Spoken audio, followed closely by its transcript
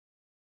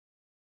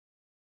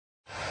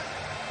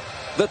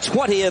The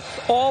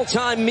 20th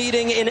all-time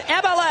meeting in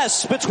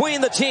MLS between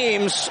the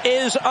teams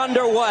is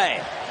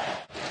underway.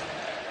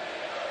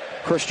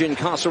 Christian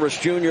Caceres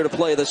Jr. to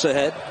play this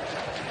ahead.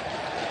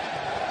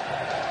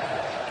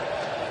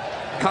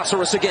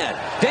 Caceres again.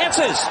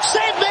 Dances.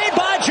 Save made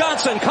by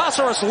Johnson.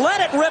 Caceres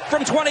let it rip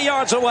from 20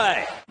 yards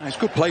away. Nice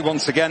good play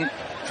once again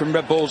from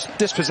Red Bulls,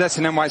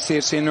 dispossessing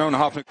NYCFC in their own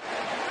half.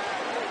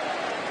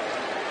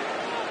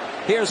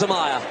 Here's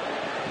Amaya.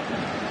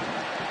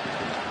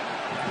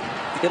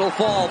 It'll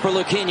fall for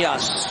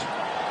Luquinhas.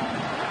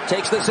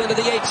 Takes this into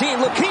the 18.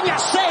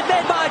 Luquinhas save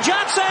made by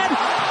Johnson.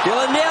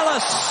 Dylan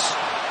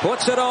Nealis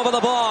puts it over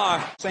the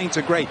bar. Saints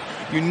are great.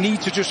 You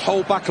need to just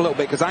hold back a little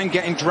bit because I'm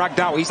getting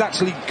dragged out. He's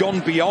actually gone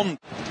beyond.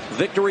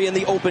 Victory in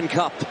the Open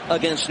Cup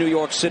against New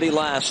York City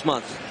last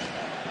month.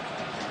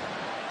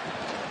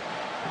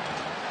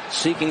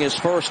 Seeking his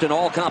first in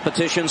all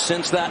competitions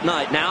since that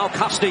night. Now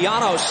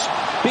Castellanos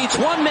beats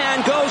one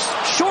man, goes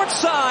short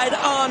side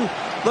on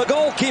the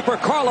goalkeeper,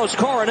 Carlos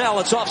Coronel.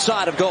 It's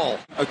offside of goal.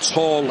 At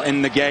all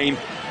in the game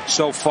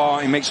so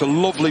far. He makes a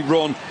lovely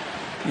run.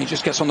 He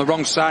just gets on the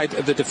wrong side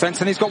of the defence.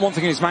 And he's got one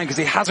thing in his mind because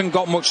he hasn't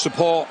got much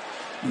support.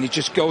 And he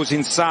just goes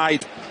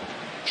inside.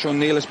 Sean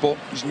Nealis, but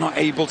he's not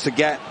able to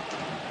get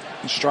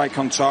a strike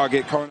on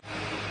target.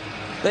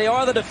 They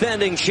are the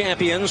defending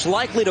champions,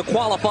 likely to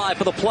qualify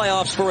for the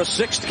playoffs for a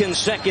 6th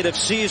consecutive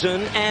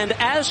season. And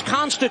as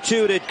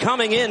constituted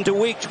coming into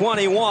week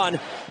 21.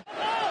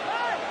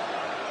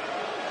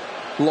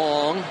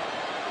 Long.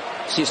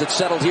 Sees it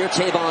settled here.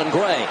 Tavon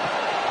Gray.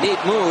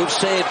 Neat move.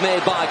 Save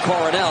made by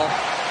Coronel.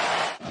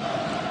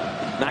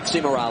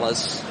 Maxi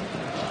Morales.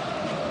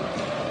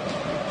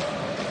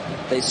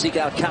 They seek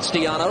out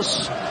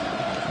Castellanos.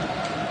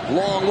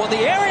 Long won the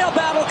aerial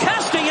battle.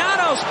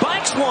 Castellanos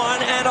bikes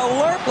one and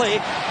alertly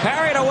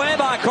parried away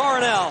by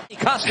Coronel.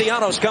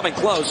 Castellanos coming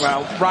close.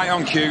 Well, right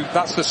on cue.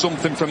 That's the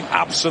something from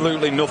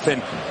absolutely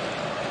nothing.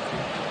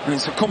 And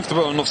it's a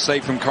comfortable enough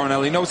save from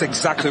Coronel. He knows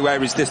exactly where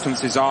his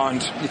distances are,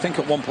 and you think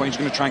at one point he's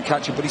going to try and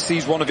catch it, but he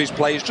sees one of his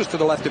players just to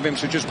the left of him,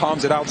 so just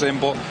palms it out to him.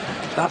 But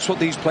that's what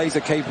these players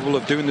are capable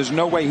of doing. There's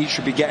no way he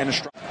should be getting a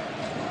strike.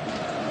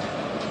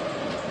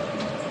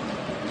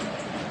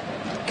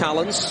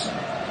 Collins.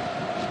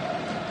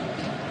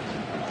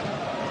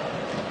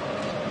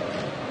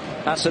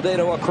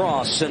 Acevedo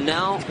across, and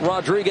now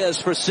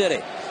Rodriguez for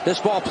City.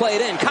 This ball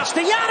played in.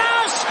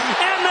 Castellanos!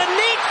 And the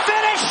neat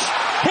finish!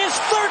 His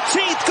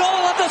 13th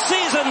goal of the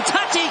season.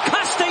 Tati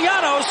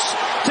Castellanos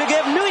to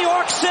give New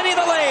York City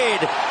the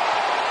lead.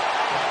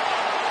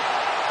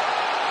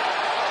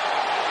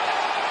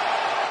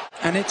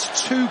 And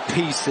it's two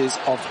pieces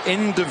of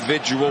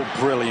individual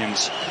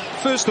brilliance.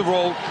 First of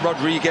all,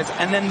 Rodriguez,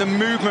 and then the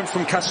movement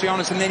from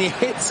Castellanos, and then he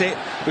hits it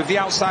with the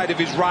outside of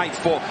his right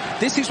foot.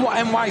 This is what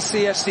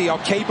NYCFC are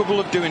capable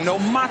of doing. No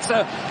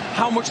matter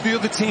how much the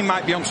other team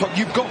might be on top,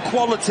 you've got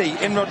quality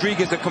in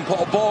Rodriguez that can put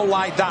a ball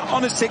like that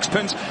on a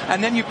sixpence,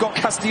 and then you've got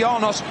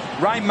Castellanos,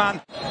 right man.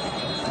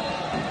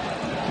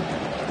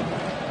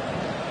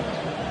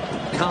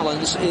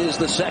 Collins is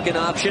the second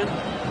option.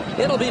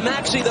 It'll be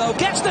Maxi, though.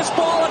 Gets this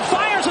ball and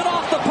fires it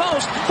off the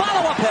post.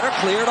 Follow-up header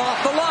cleared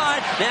off the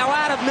line. Now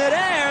out of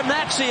midair,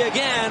 Maxi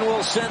again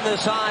will send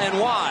this high and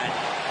wide.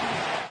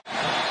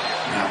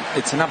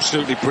 It's an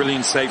absolutely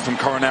brilliant save from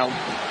Coronel.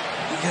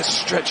 He just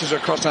stretches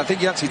across, and I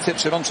think he actually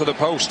tips it onto the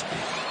post.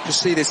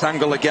 Just see this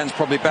angle again, it's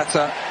probably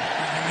better.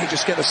 He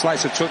just get a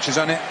slice of touches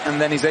on it,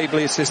 and then he's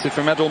ably assisted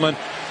from Edelman.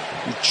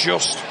 He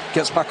just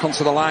gets back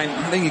onto the line.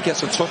 I think he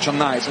gets a touch on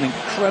that. It's an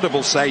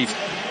incredible save.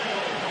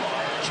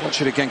 Let's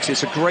watch it again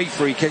because it's a great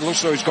free kick.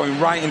 Looks like he's going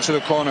right into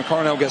the corner.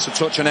 Coronel gets a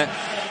touch on it.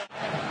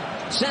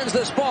 Sends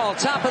this ball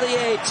top of the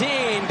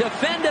 18.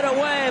 Defended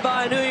away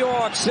by New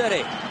York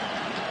City.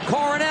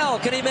 Coronel,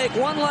 can he make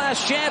one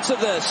last chance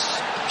of this?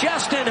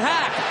 Justin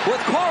Hack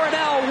with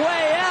Coronel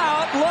way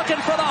out.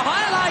 Looking for the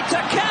highlight to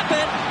cap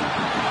it.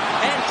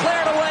 And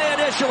cleared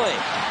away initially.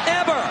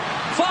 Eber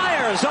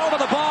fires over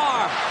the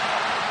bar.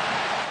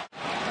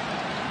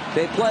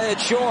 They play it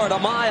short.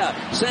 Amaya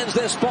sends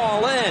this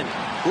ball in.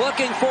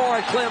 Looking for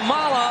it,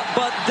 Klimala,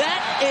 but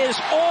that is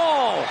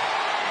all.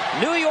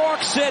 New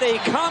York City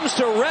comes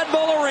to Red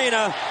Bull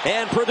Arena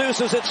and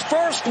produces its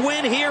first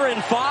win here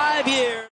in 5 years.